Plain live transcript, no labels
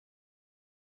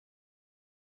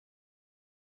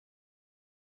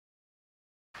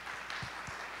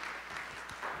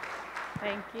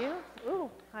Thank you.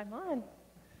 Ooh, I'm on.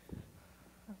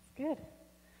 That's good.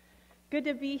 Good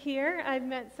to be here. I've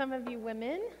met some of you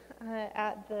women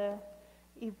at the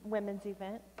women's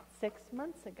event 6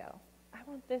 months ago. I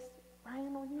want this.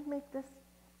 Ryan, will you make this?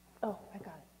 Oh, I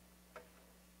got it.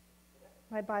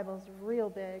 My Bible's real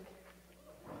big,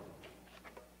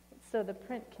 so the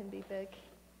print can be big.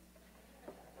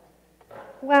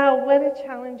 Wow, what a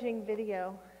challenging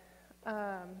video.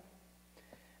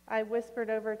 I whispered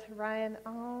over to Ryan,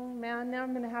 oh man, now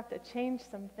I'm going to have to change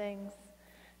some things.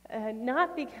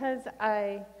 Not because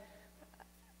I'm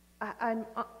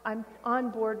on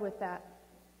board with that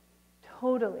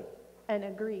totally and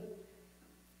agree.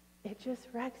 It just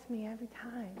wrecks me every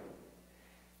time.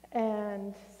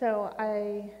 And so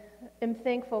I am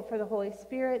thankful for the Holy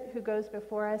Spirit who goes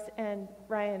before us, and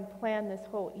Ryan planned this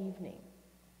whole evening.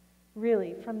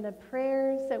 Really, from the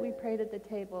prayers that we prayed at the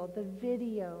table, the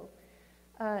video,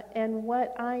 and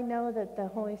what I know that the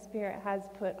Holy Spirit has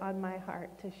put on my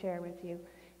heart to share with you.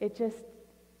 It just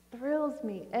thrills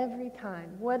me every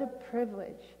time. What a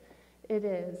privilege it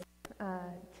is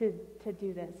to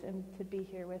do this and to be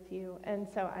here with you. And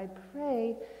so I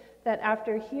pray that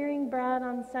after hearing Brad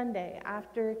on Sunday,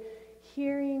 after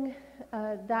hearing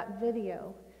that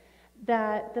video,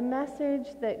 that the message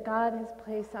that God has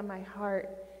placed on my heart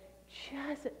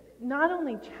just not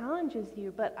only challenges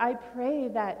you, but I pray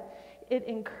that it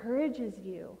encourages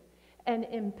you and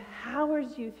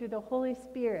empowers you through the Holy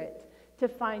Spirit to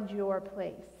find your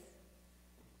place.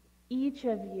 Each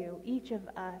of you, each of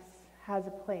us has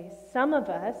a place. Some of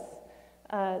us,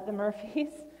 the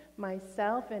Murphys,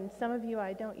 myself, and some of you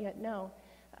I don't yet know,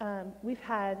 we've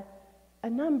had a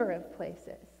number of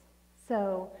places.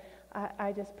 So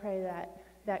I just pray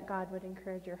that God would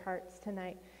encourage your hearts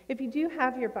tonight. If you do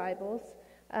have your Bibles,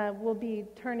 we'll be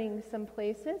turning some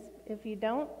places. If you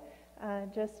don't,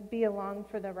 just be along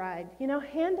for the ride. You know,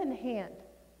 hand in hand.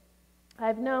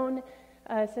 I've known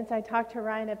since I talked to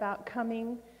Ryan about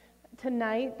coming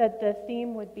tonight that the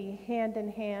theme would be hand in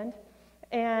hand.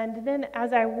 And then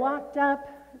as I walked up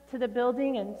to the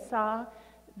building and saw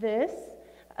this,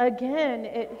 again,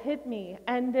 it hit me.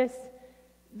 And this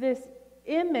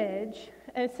image,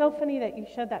 and it's so funny that you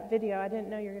showed that video. I didn't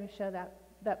know you were going to show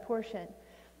that portion.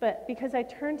 But because I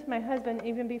turned to my husband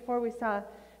even before we saw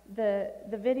the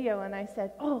video, and I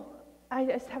said, oh, I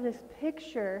just have this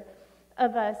picture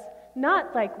of us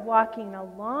not like walking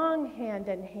along hand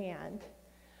in hand,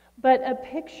 but a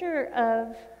picture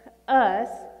of us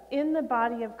in the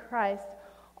body of Christ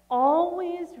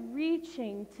always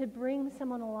reaching to bring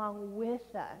someone along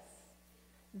with us.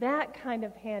 That kind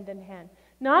of hand in hand.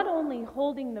 Not only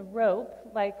holding the rope,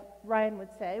 like Ryan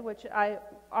would say, which I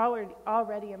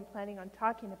already am planning on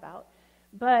talking about,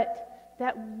 but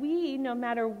that we, no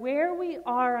matter where we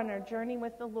are on our journey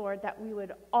with the Lord, that we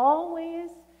would always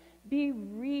be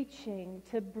reaching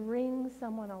to bring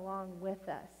someone along with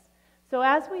us. So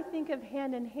as we think of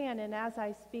hand in hand, and as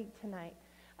I speak tonight,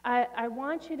 I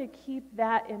want you to keep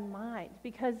that in mind,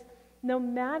 because no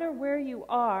matter where you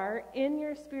are in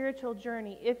your spiritual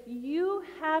journey, if you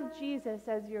have Jesus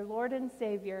as your Lord and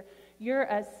Savior, you're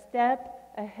a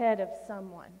step ahead of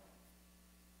someone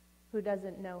who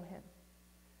doesn't know him.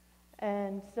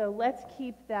 And so let's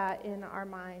keep that in our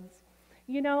minds.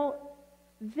 You know,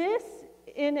 this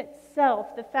in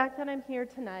itself, the fact that I'm here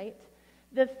tonight,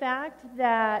 the fact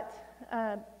that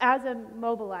as a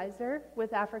mobilizer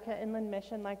with Africa Inland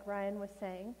Mission, like Ryan was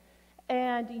saying,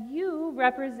 and you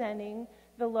representing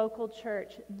the local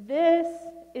church, this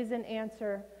is an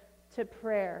answer to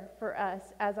prayer for us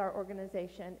as our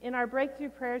organization. In our breakthrough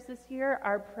prayers this year,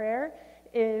 our prayer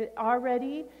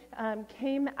already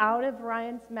came out of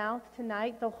Ryan's mouth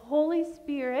tonight. The Holy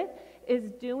Spirit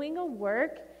is doing a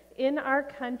work in our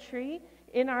country,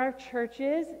 in our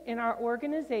churches, in our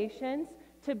organizations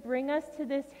to bring us to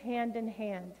this hand in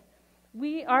hand.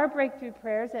 Our breakthrough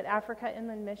prayers at Africa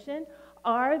Inland Mission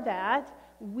are that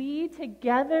we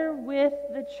together with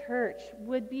the church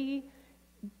would be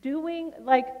doing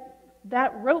like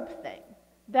that rope thing.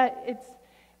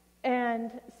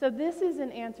 And so this is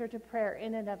an answer to prayer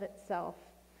in and of itself.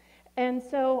 And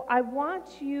so I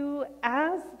want you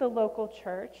as the local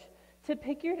church to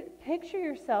picture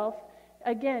yourself,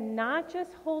 again, not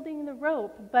just holding the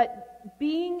rope, but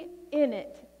being in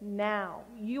it now.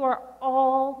 You are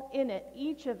all in it.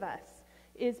 Each of us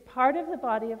is part of the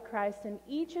body of Christ, and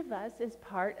each of us is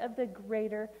part of the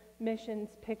greater missions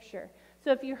picture.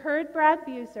 So if you heard Brad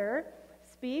Buser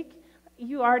speak,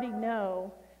 you already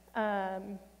know,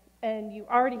 and you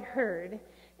already heard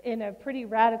in a pretty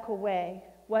radical way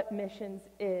what missions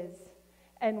is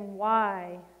and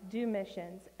why do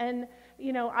missions. And,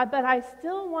 but I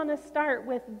still want to start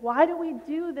with, why do we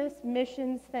do this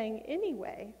missions thing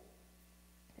anyway?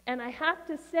 And I have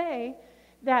to say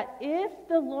that if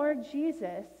the Lord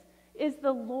Jesus is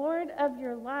the Lord of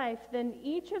your life, then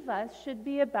each of us should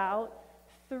be about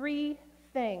 3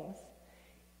 things.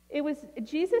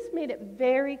 Jesus made it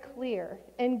very clear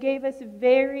and gave us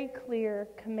very clear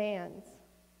commands.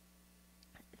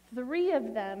 3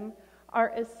 of them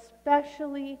are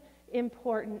especially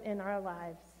important in our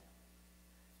lives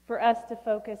for us to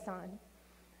focus on.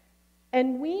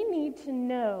 And we need to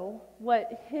know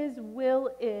what His will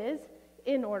is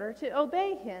in order to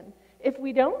obey Him. If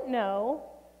we don't know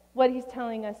what He's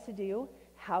telling us to do,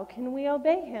 how can we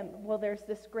obey Him? Well, there's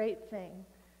this great thing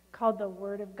called the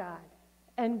Word of God.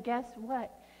 And guess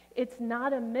what? It's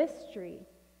not a mystery.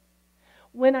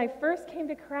 When I first came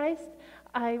to Christ,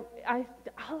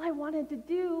 all I wanted to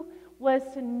do was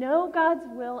to know God's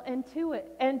will and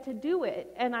to do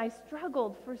it. And I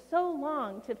struggled for so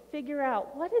long to figure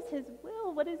out, what is His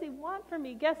will? What does He want from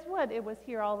me? Guess what? It was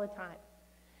here all the time.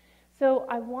 So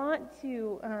I want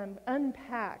to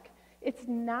unpack. It's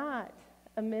not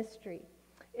a mystery.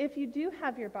 If you do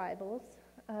have your Bibles,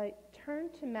 turn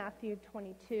to Matthew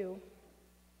 22.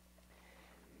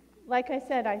 Like I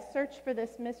said, I searched for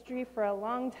this mystery for a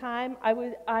long time.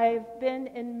 I've been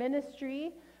in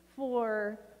ministry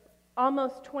for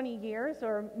almost 20 years,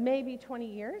 or maybe 20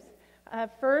 years.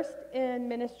 First in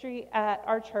ministry at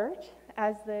our church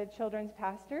as the children's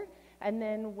pastor, and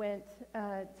then went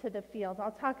to the field.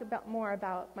 I'll talk more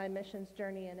about my missions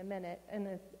journey in a minute,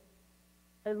 and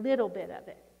a little bit of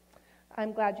it.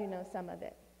 I'm glad you know some of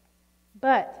it.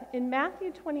 But in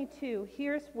Matthew 22,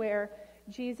 here's where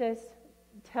Jesus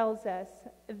tells us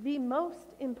the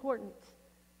most important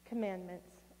commandments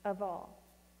of all.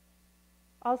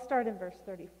 I'll start in verse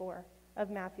 34 of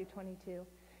Matthew 22.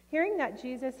 Hearing that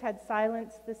Jesus had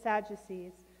silenced the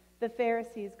Sadducees, the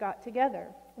Pharisees got together.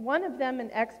 One of them, an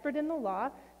expert in the law,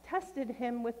 tested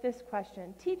him with this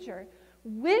question: Teacher,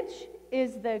 which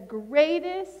is the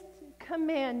greatest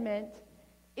commandment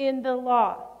in the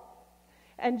law?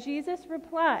 And Jesus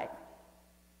replied,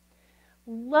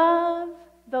 love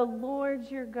the Lord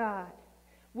your God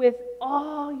with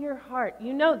all your heart.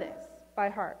 You know this by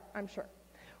heart, I'm sure.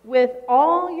 With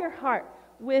all your heart,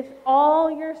 with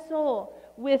all your soul,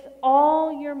 with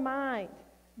all your mind.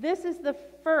 This is the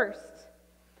first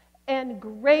and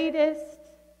greatest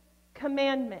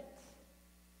commandment.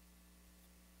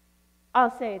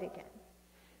 I'll say it again.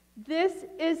 This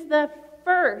is the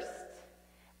first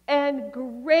and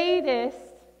greatest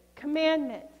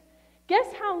commandment.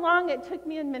 Guess how long it took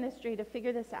me in ministry to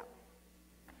figure this out?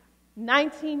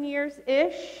 19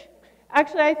 years-ish.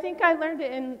 Actually, I think I learned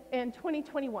it in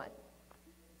 2021.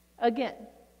 Again,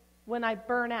 when I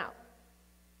burn out,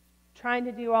 trying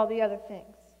to do all the other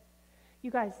things.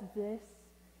 You guys, this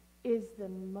is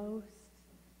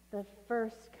the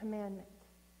first commandment.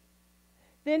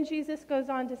 Then Jesus goes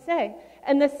on to say,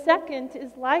 and the second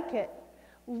is like it.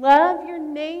 Love your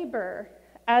neighbor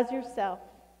as yourself.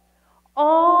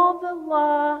 All the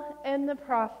law and the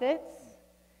prophets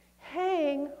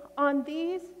hang on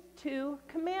these 2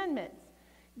 commandments.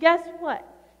 Guess what?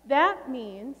 That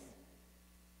means,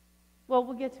 well,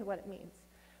 we'll get to what it means.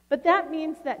 But that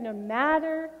means that no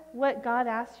matter what God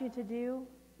asks you to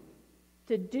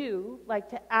do, like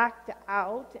to act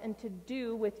out and to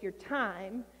do with your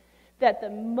time, that the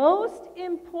most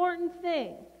important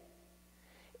thing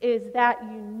is that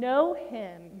you know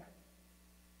Him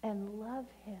and love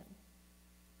Him.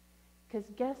 Because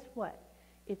guess what?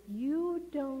 If you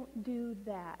don't do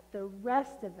that, the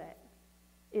rest of it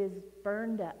is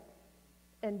burned up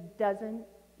and doesn't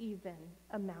even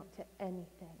amount to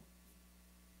anything.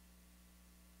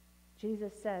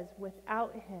 Jesus says,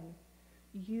 without Him,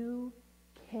 you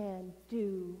can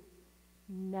do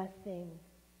nothing.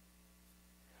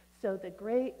 So the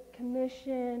Great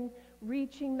Commission,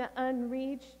 reaching the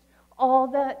unreached, all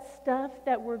that stuff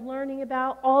that we're learning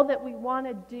about, all that we want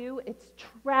to do, it's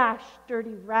trash,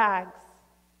 dirty rags.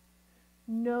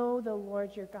 Know the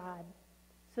Lord your God.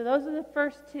 So those are the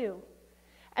first 2.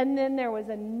 And then there was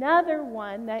another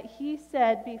one that He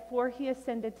said before He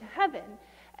ascended to heaven.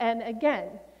 And again,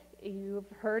 you've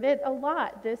heard it a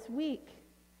lot this week.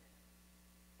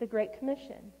 The Great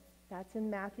Commission. That's in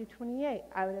Matthew 28.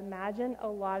 I would imagine a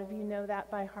lot of you know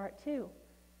that by heart too.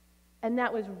 And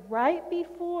that was right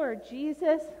before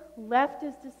Jesus left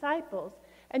His disciples.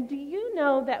 And do you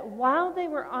know that while they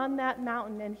were on that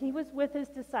mountain and He was with His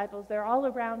disciples, they're all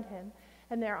around Him,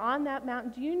 and they're on that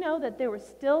mountain, do you know that there were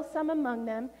still some among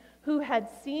them who had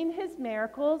seen His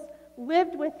miracles,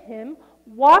 lived with Him,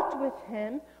 walked with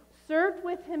Him, served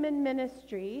with him in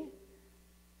ministry,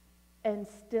 and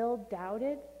still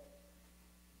doubted?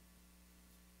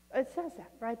 It says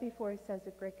that right before he says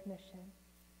the Great Commission.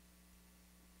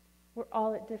 We're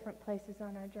all at different places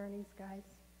on our journeys, guys.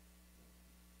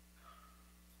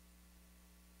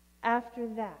 After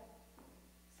that,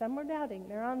 some were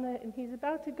doubting. And he's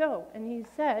about to go. And he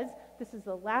says, this is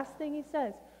the last thing he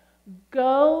says,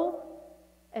 go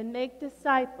and make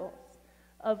disciples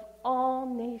of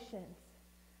all nations,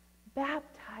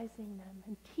 baptizing them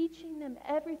and teaching them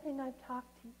everything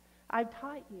I've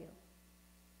taught you.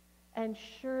 And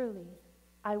surely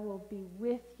I will be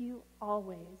with you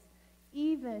always,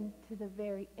 even to the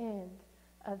very end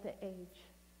of the age.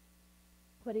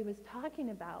 What he was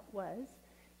talking about was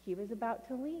he was about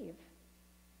to leave.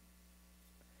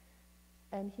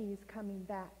 And he's coming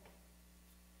back.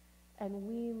 And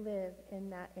we live in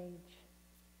that age.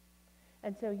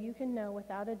 And so you can know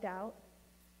without a doubt,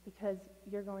 because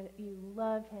you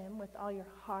love him with all your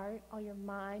heart, all your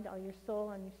mind, all your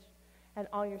soul, and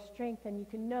all your strength. And you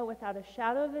can know without a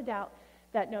shadow of a doubt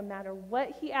that no matter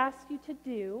what he asks you to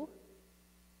do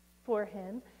for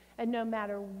him, and no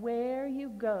matter where you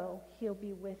go, he'll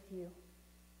be with you.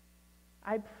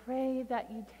 I pray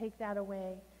that you take that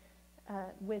away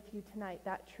with you tonight,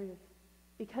 that truth.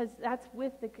 Because that's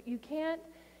you can't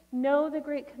know the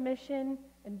Great Commission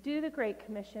and do the Great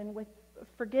Commission with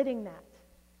forgetting that.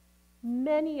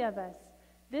 Many of us,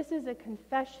 this is a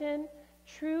confession,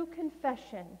 true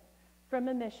confession from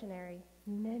a missionary.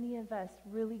 Many of us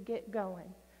really get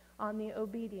going on the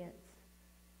obedience.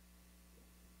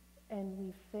 And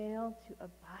we fail to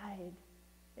abide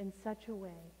in such a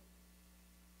way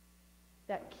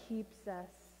that keeps us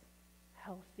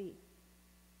healthy.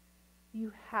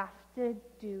 You have to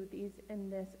do these in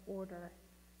this order.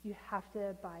 You have to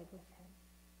abide with him.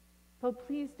 So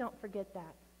please don't forget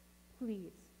that.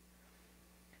 Please.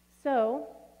 So,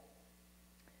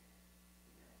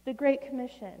 the Great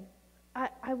Commission.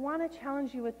 I want to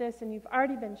challenge you with this, and you've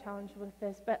already been challenged with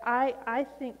this, but I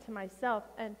think to myself,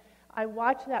 and I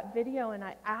watch that video and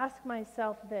I ask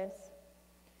myself this.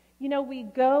 You know, we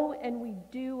go and we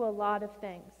do a lot of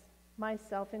things,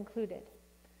 myself included.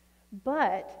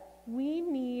 But we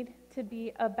need to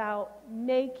be about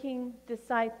making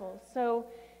disciples. So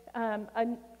a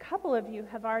couple of you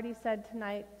have already said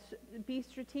tonight, be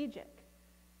strategic.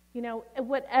 You know,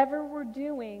 whatever we're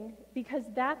doing, because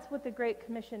that's what the Great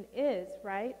Commission is,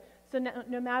 right? So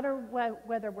no matter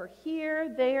whether we're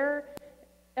here, there,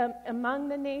 among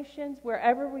the nations,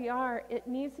 wherever we are, it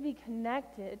needs to be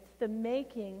connected to the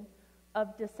making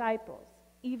of disciples.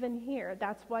 Even here,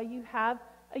 that's why you have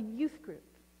a youth group.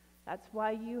 That's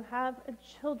why you have a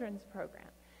children's program.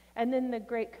 And then the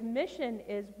Great Commission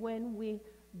is when we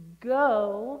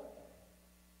go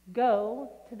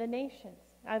to the nations.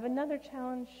 I have another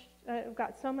challenge. I've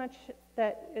got so much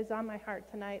that is on my heart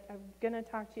tonight. I'm going to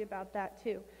talk to you about that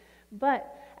too.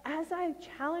 But as I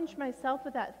challenged myself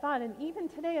with that thought, and even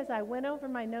today as I went over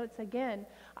my notes again,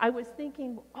 I was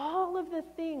thinking all of the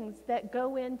things that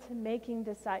go into making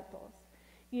disciples.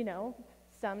 You know,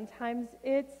 sometimes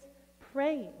it's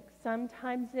praying.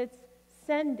 Sometimes it's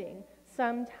sending.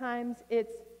 Sometimes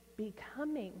it's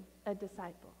becoming a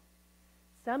disciple.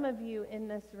 Some of you in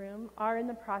this room are in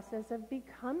the process of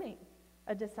becoming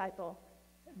a disciple.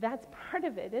 That's part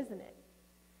of it, isn't it?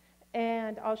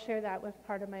 And I'll share that with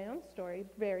part of my own story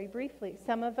very briefly.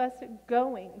 Some of us are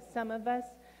going. Some of us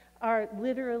are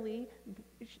literally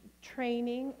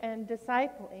training and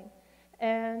discipling.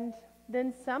 And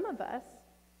then some of us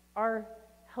are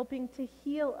helping to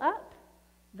heal up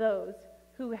those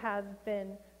who have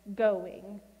been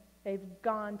going. They've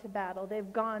gone to battle.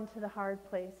 They've gone to the hard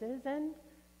places, and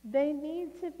they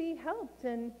need to be helped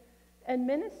and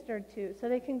ministered to so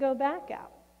they can go back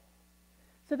out.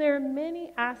 So there are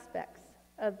many aspects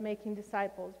of making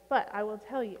disciples, but I will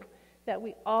tell you that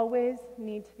we always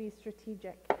need to be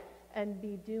strategic and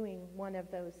be doing one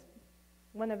of those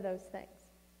things.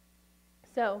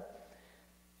 So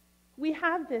we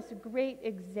have this great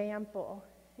example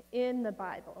in the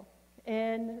Bible,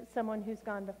 in someone who's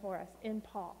gone before us, in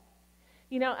Paul.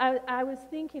 You know, I was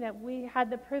thinking that we had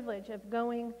the privilege of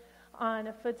going on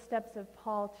a Footsteps of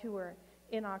Paul tour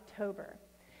in October.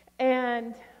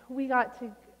 And we got to,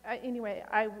 anyway,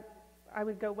 I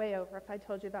would go way over if I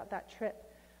told you about that trip.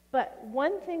 But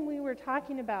one thing we were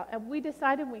talking about, and we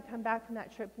decided when we come back from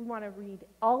that trip, we want to read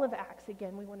all of Acts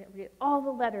again. We want to read all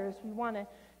the letters. We want to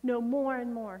know more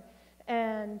and more.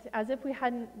 And as if we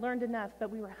hadn't learned enough, but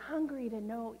we were hungry to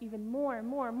know even more and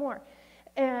more and more.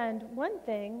 And one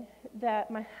thing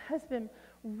that my husband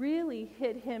really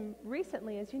hit him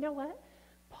recently is, you know what?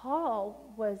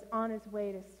 Paul was on his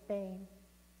way to Spain.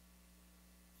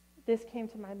 this came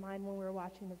to my mind when we were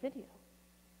watching the video,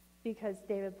 because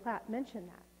David Platt mentioned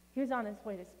that. He was on his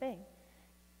way to Spain.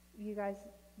 You guys,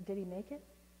 did he make it?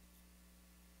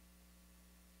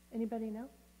 Anybody know?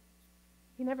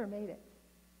 He never made it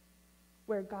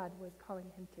where God was calling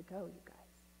him to go, you guys.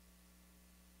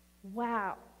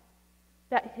 Wow.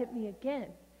 That hit me again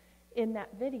in that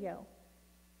video.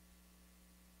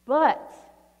 But,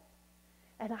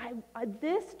 and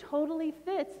this totally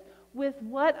fits with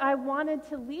what I wanted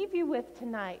to leave you with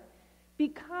tonight,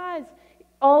 because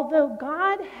although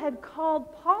God had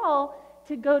called Paul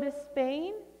to go to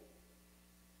Spain,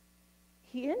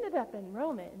 he ended up in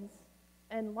Romans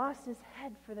and lost his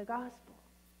head for the gospel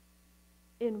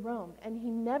in Rome, and he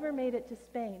never made it to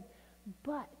Spain.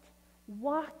 But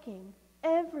walking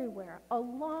everywhere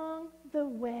along the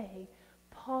way,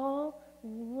 Paul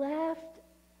left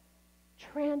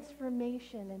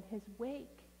transformation in his wake.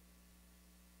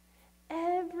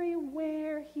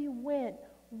 Everywhere he went,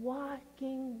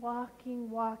 walking,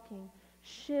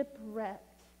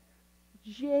 shipwrecked,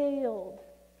 jailed,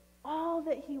 all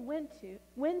that he went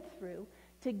through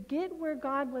to get where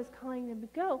God was calling him to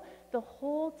go, the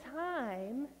whole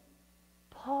time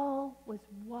Paul was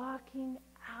walking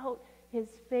out his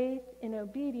faith in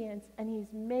obedience, and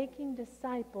he's making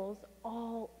disciples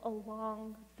all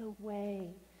along the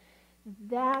way.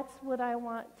 That's what I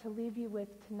want to leave you with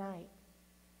tonight.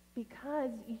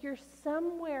 Because you're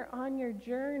somewhere on your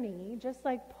journey, just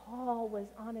like Paul was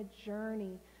on a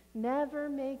journey, never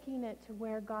making it to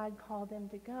where God called him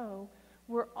to go.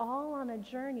 We're all on a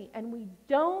journey, and we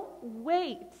don't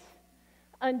wait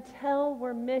until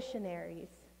we're missionaries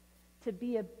to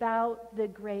be about the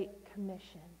Great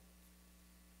Commission.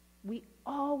 We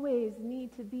always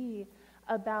need to be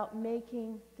about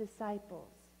making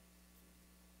disciples.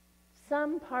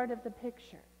 Some part of the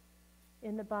picture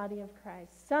in the body of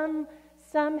Christ.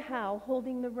 Somehow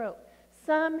holding the rope.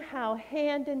 Somehow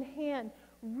hand in hand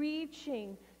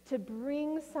reaching to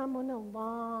bring someone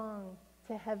along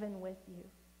to heaven with you.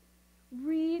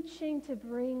 Reaching to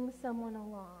bring someone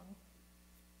along.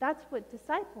 That's what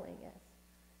discipling is.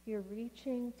 You're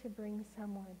reaching to bring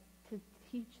someone, to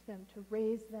teach them, to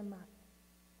raise them up.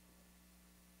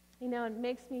 You know, it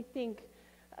makes me think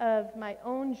of my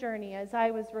own journey as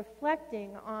I was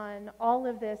reflecting on all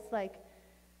of this,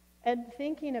 and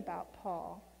thinking about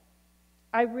Paul.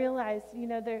 I realized,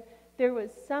 there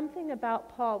was something about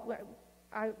Paul.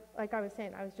 Like I was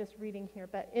saying, I was just reading here,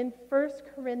 but in 1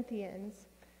 Corinthians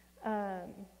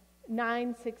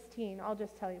 9:16, I'll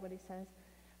just tell you what he says,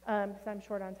 because I'm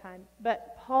short on time.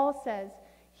 But Paul says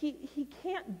he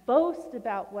can't boast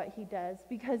about what he does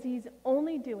because he's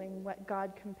only doing what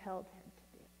God compelled him to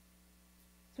do.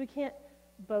 So he can't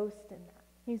boast in that.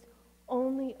 He's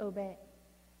only obeying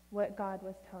what God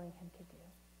was telling him to do.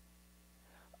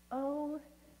 Oh,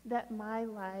 that my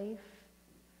life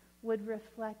would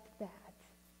reflect that.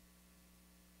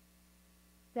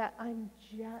 That I'm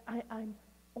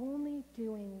only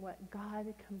doing what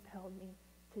God compelled me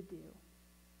to do.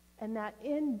 And that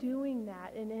in doing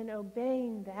that and in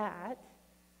obeying that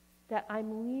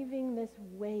I'm leaving this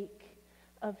wake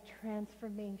of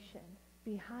transformation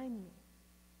behind me.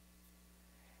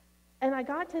 And I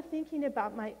got to thinking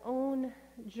about my own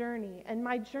journey. And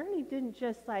my journey didn't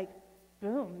just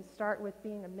boom, start with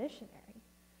being a missionary.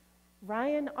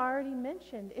 Ryan already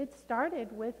mentioned it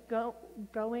started with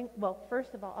going, well,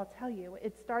 first of all, I'll tell you,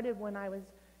 it started when I was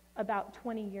about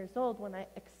 20 years old when I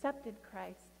accepted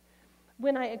Christ.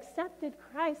 When I accepted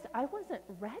Christ, I wasn't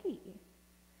ready.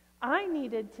 I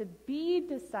needed to be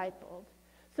discipled.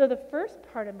 So the first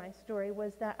part of my story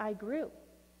was that I grew.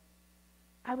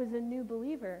 I was a new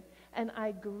believer, and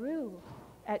I grew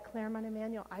at Claremont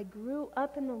Emmanuel. I grew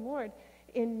up in the Lord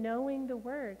in knowing the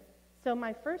Word. So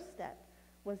my first step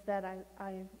was that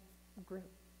I grew.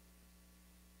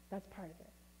 That's part of it.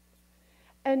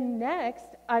 And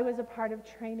next, I was a part of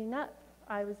training up.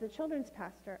 I was the children's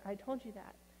pastor. I told you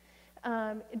that.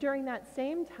 During that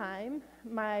same time,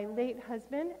 my late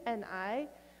husband and I,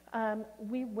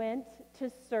 we went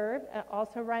to serve.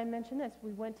 Also, Ryan mentioned this.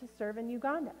 We went to serve in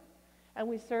Uganda. And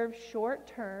we served short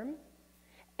term.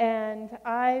 And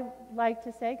I like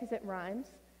to say, because it rhymes,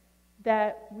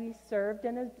 that we served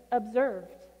and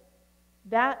observed.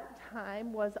 That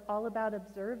time was all about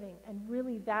observing. And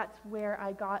really, that's where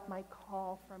I got my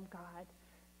call from God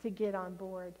to get on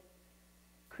board.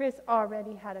 Chris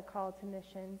already had a call to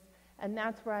missions. And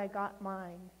that's where I got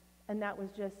mine. And that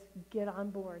was just get on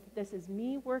board. This is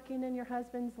me working in your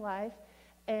husband's life.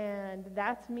 And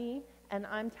that's me. And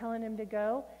I'm telling him to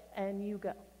go. And you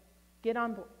go. Get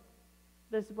on board.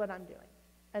 This is what I'm doing.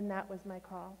 And that was my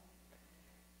call.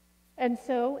 And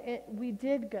so we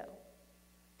did go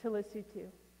to Lesotho.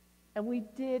 And we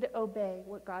did obey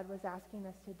what God was asking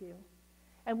us to do.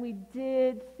 And we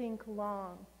did think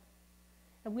long.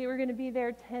 And we were going to be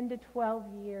there 10 to 12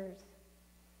 years.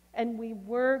 And we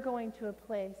were going to a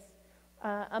place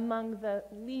among the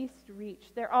least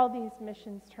reached. There are all these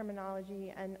missions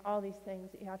terminology and all these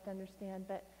things that you have to understand,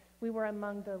 but we were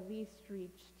among the least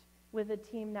reached with a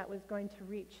team that was going to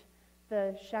reach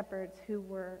the shepherds who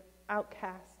were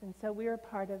outcast. And so we were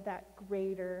part of that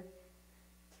greater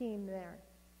team there.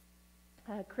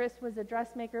 Chris was a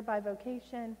dressmaker by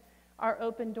vocation. Our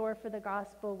open door for the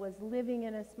gospel was living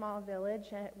in a small village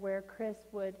where Chris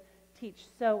would teach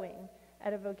sewing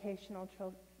at a vocational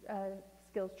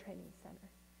skills training center.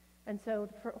 And so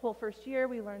the whole first year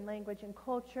we learned language and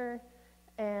culture,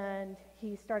 and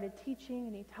he started teaching,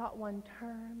 and he taught one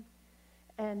term.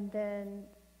 And then,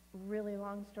 really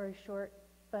long story short,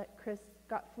 but Chris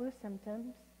got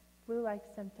flu-like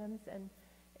symptoms,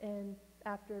 and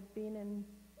after being in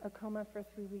a coma for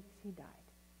 3 weeks, he died.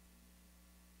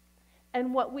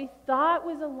 And what we thought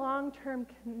was a long-term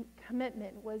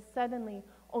commitment was suddenly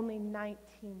only 19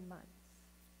 months.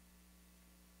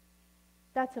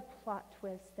 That's a plot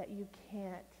twist that you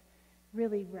can't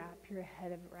really wrap your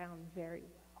head around very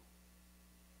well.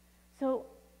 So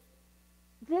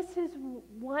this is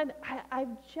one, I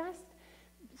just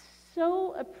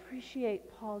so appreciate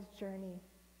Paul's journey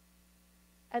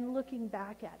and looking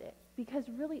back at it, because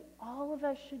really all of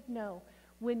us should know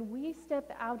when we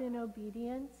step out in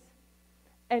obedience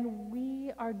and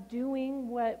we are doing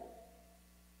what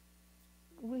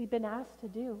we've been asked to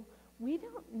do, we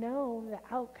don't know the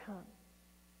outcome.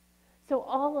 So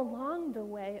all along the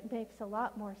way, it makes a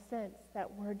lot more sense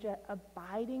that we're just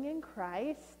abiding in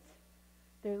Christ,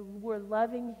 that we're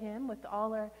loving him with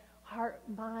all our heart,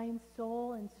 mind,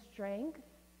 soul, and strength.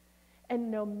 And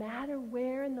no matter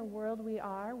where in the world we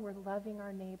are, we're loving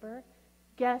our neighbor.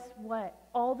 Guess what?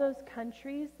 All those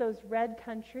countries, those red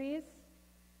countries,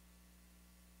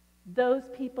 those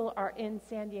people are in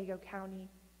San Diego County.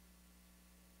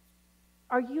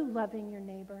 Are you loving your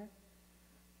neighbor?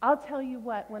 I'll tell you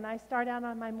what, when I start out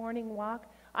on my morning walk,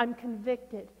 I'm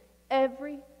convicted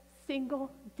every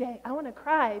single day. I want to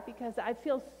cry because I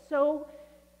feel so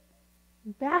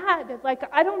bad. Like,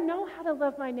 I don't know how to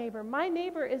love my neighbor. My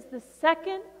neighbor is the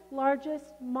second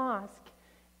largest mosque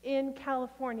in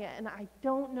California, and I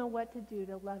don't know what to do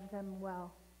to love them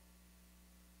well.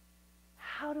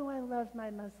 How do I love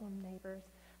my Muslim neighbors?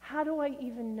 How do I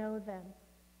even know them?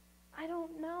 I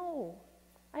don't know.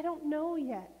 I don't know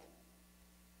yet.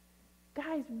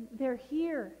 Guys, they're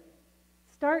here.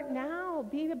 Start now.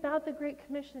 Be about the Great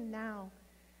Commission now.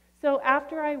 So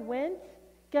after I went,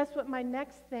 guess what my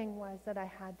next thing was that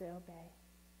I had to obey?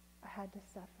 I had to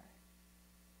suffer.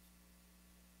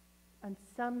 And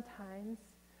sometimes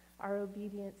our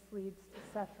obedience leads to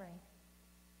suffering.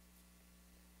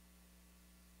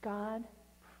 God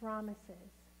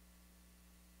promises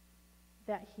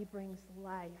that he brings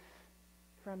life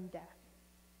from death.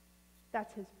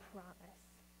 That's his promise.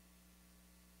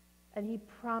 And he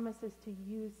promises to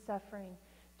use suffering.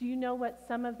 Do you know what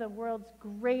some of the world's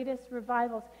greatest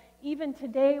revivals, even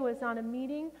today was on a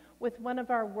meeting with one of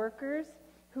our workers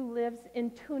who lives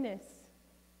in Tunis.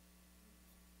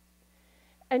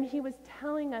 And he was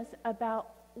telling us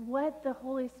about what the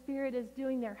Holy Spirit is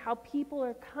doing there, how people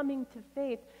are coming to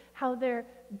faith, how they're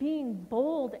being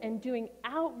bold and doing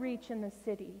outreach in the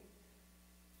city.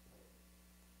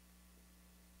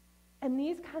 And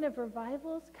these kind of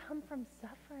revivals come from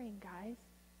suffering, guys.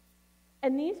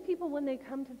 And these people, when they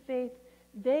come to faith,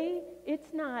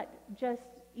 it's not just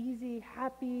easy,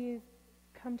 happy,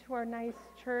 come to our nice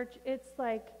church. It's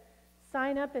like,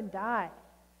 sign up and die.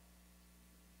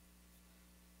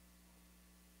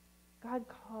 God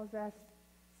calls us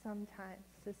sometimes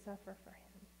to suffer for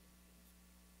him.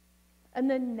 And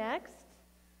then next,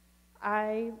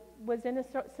 I was in a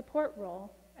support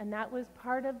role. And that was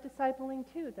part of discipling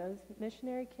too. Those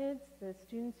missionary kids, the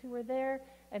students who were there,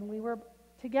 and we were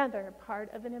together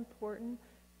part of an important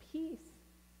piece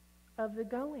of the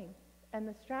going and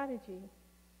the strategy.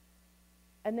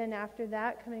 And then after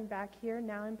that, coming back here,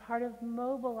 now I'm part of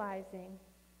mobilizing.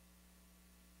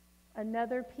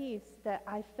 Another piece that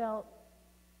I felt,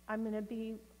 I'm going to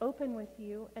be open with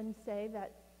you and say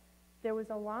that there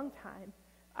was a long time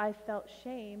I felt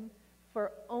shame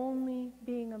for only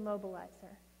being a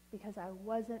mobilizer because I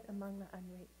wasn't among the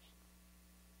unreached.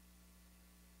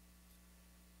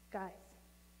 Guys,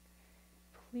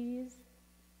 please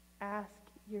ask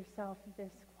yourself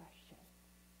this question.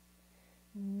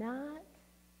 Not,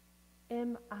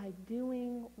 am I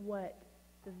doing what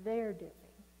they're doing?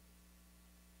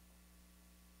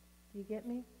 Do you get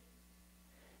me?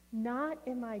 Not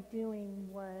am I doing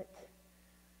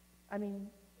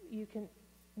you can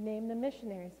name the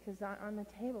missionaries, because on the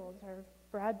tables are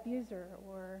Brad Buser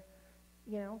or,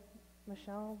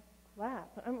 Michelle Lapp,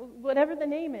 whatever the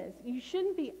name is. You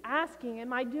shouldn't be asking,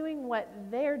 am I doing what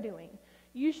they're doing?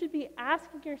 You should be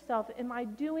asking yourself, am I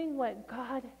doing what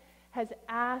God has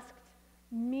asked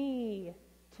me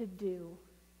to do?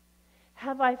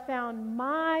 Have I found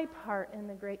my part in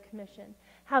the Great Commission?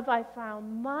 Have I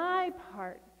found my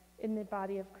part in the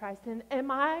body of Christ? And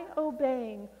am I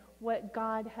obeying what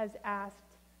God has asked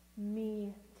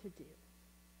me to do?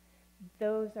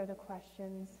 Those are the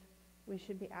questions we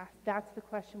should be asked. That's the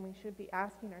question we should be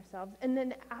asking ourselves. And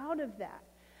then out of that,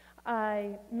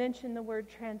 I mentioned the word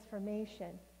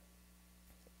transformation.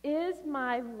 Is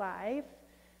my life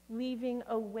leaving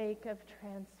a wake of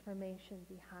transformation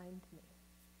behind me?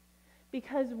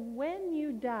 Because when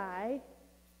you die,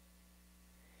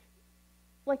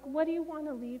 what do you want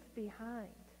to leave behind?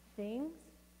 Things?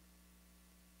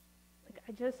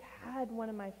 I just had one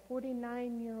of my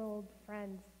 49-year-old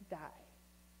friends die.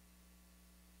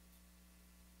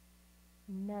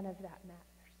 None of that matters.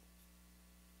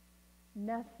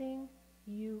 Nothing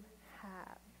you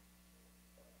have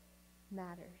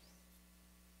matters.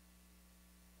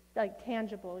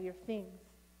 Tangible, your things.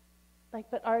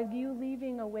 But are you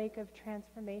leaving a wake of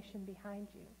transformation behind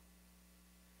you?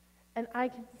 And I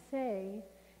can say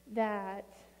that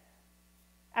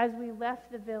as we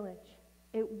left the village,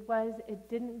 it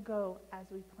didn't go as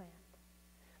we planned.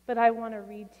 But I want to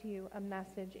read to you a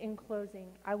message. In closing,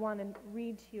 I want to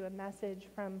read to you a message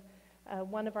from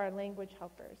one of our language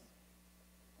helpers.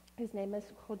 His name is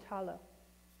Kotalo.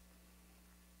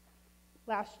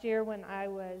 Last year when I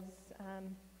was,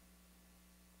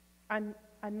 I'm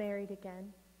married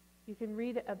again. You can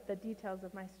read the details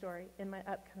of my story in my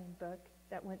upcoming book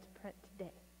that went to print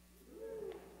today.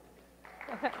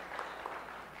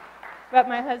 But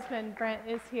my husband, Brent,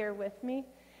 is here with me.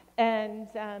 And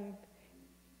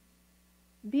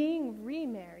being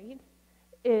remarried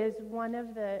is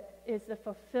the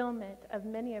fulfillment of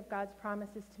many of God's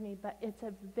promises to me, but it's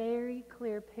a very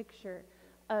clear picture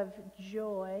of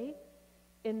joy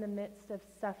in the midst of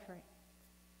suffering.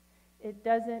 It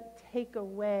doesn't take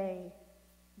away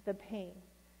the pain.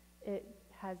 It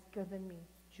has given me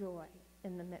joy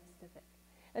in the midst of it.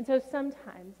 And so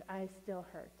sometimes I still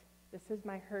hurt. This is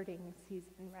my hurting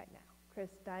season right now. Chris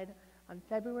died on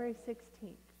February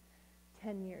 16th,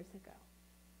 10 years ago.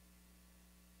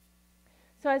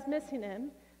 So I was missing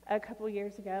him a couple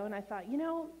years ago, and I thought,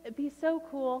 it'd be so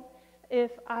cool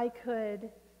if I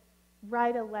could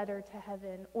write a letter to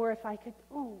heaven, or if I could,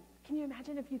 can you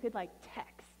imagine if you could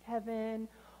text heaven,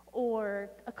 or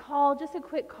a call, just a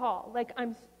quick call.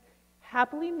 I'm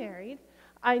happily married.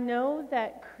 I know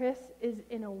that Chris is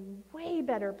in a way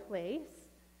better place,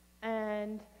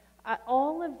 and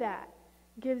all of that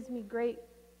gives me great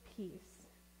peace.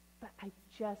 But I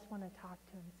just want to talk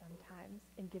to him sometimes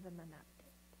and give him an update.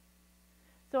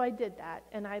 So I did that,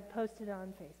 and I posted it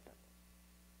on Facebook.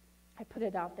 I put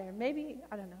it out there. Maybe,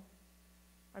 I don't know.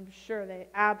 I'm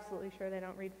absolutely sure they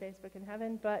don't read Facebook in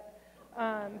heaven, but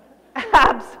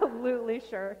absolutely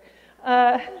sure.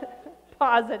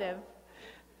 Positive.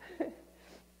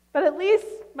 But at least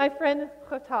my friend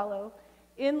Kotalo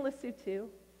in Lesotho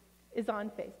is on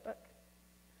Facebook.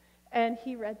 And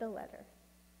he read the letter.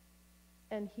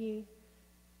 And he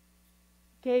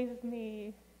gave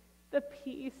me the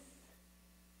peace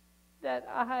that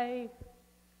I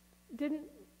didn't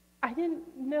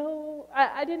know.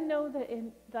 I didn't know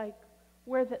that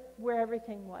where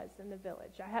everything was in the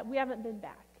village. We haven't been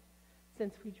back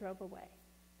since we drove away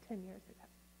 10 years ago.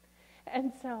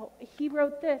 And so he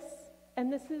wrote this,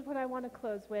 and this is what I want to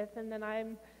close with, and then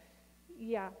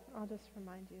I'll just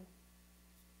remind you.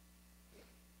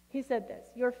 He said this: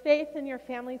 "Your faith and your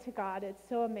family to God, it's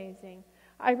so amazing.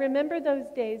 I remember those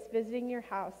days visiting your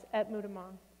house at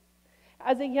Mutamong.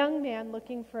 As a young man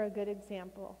looking for a good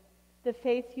example, the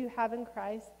faith you have in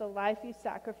Christ, the life you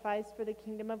sacrificed for the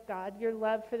kingdom of God, your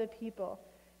love for the people.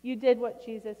 You did what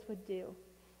Jesus would do.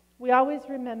 We always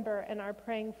remember and are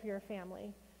praying for your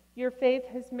family. Your faith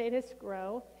has made us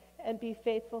grow and be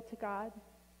faithful to God.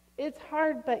 It's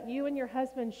hard, but you and your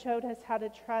husband showed us how to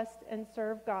trust and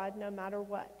serve God no matter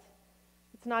what.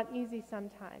 It's not easy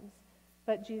sometimes,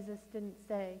 but Jesus didn't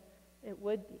say it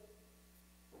would be.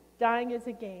 Dying is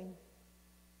a gain.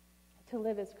 To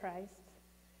live is Christ.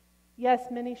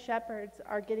 Yes, many shepherds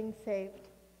are getting saved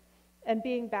and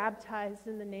being baptized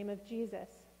in the name of Jesus.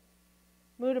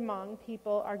 Mutamong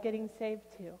people are getting saved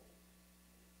too.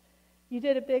 You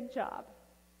did a big job,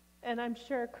 and I'm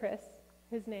sure Chris,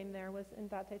 his name there was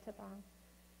Ndate Tapang.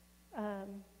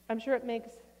 I'm sure it makes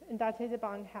and date de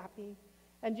bon, happy.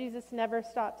 And Jesus never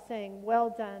stops saying,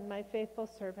 well done, my faithful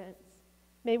servants.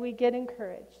 May we get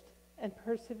encouraged and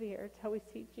persevere till we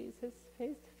see Jesus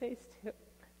face to face too.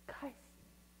 Guys,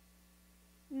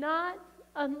 not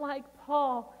unlike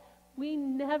Paul, we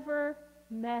never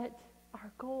met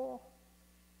our goal.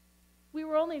 We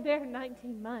were only there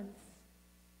 19 months.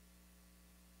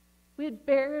 We had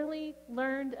barely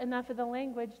learned enough of the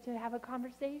language to have a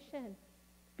conversation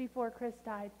before Chris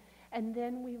died, and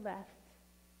then we left.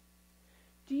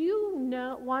 Do you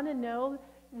want to know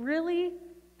really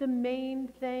the main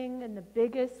thing and the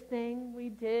biggest thing we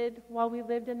did while we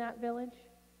lived in that village?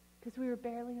 Because we were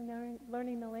barely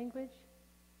learning the language.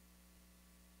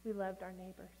 We loved our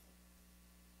neighbors.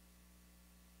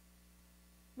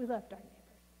 We loved our neighbors.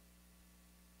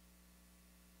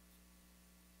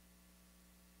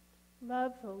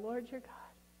 Love the Lord your God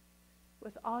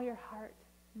with all your heart,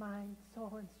 mind,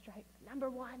 soul, and strength. Number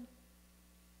one,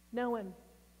 know him.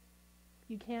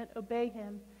 You can't obey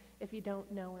him if you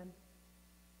don't know him.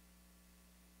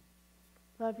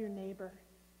 Love your neighbor.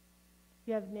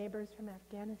 You have neighbors from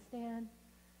Afghanistan.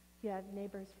 You have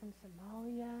neighbors from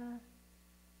Somalia.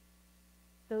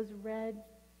 Those red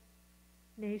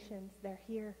nations, they're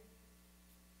here.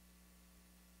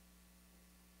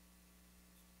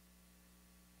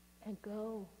 And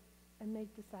go and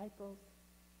make disciples.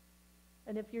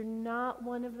 And if you're not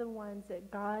one of the ones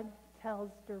that God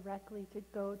tells directly to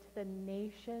go to the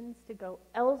nations, to go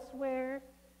elsewhere,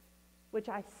 which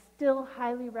I still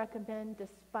highly recommend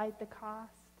despite the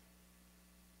cost,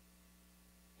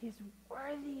 he's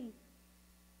worthy.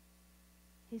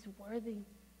 He's worthy.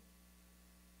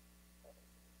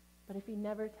 But if he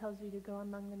never tells you to go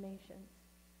among the nations,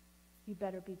 you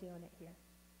better be doing it here.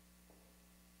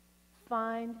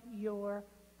 Find your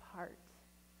part.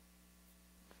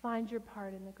 Find your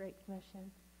part in the Great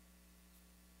Commission.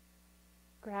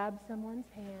 Grab someone's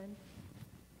hand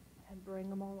and bring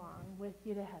them along with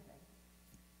you to heaven.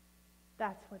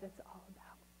 That's what it's all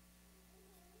about.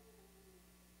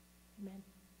 Amen.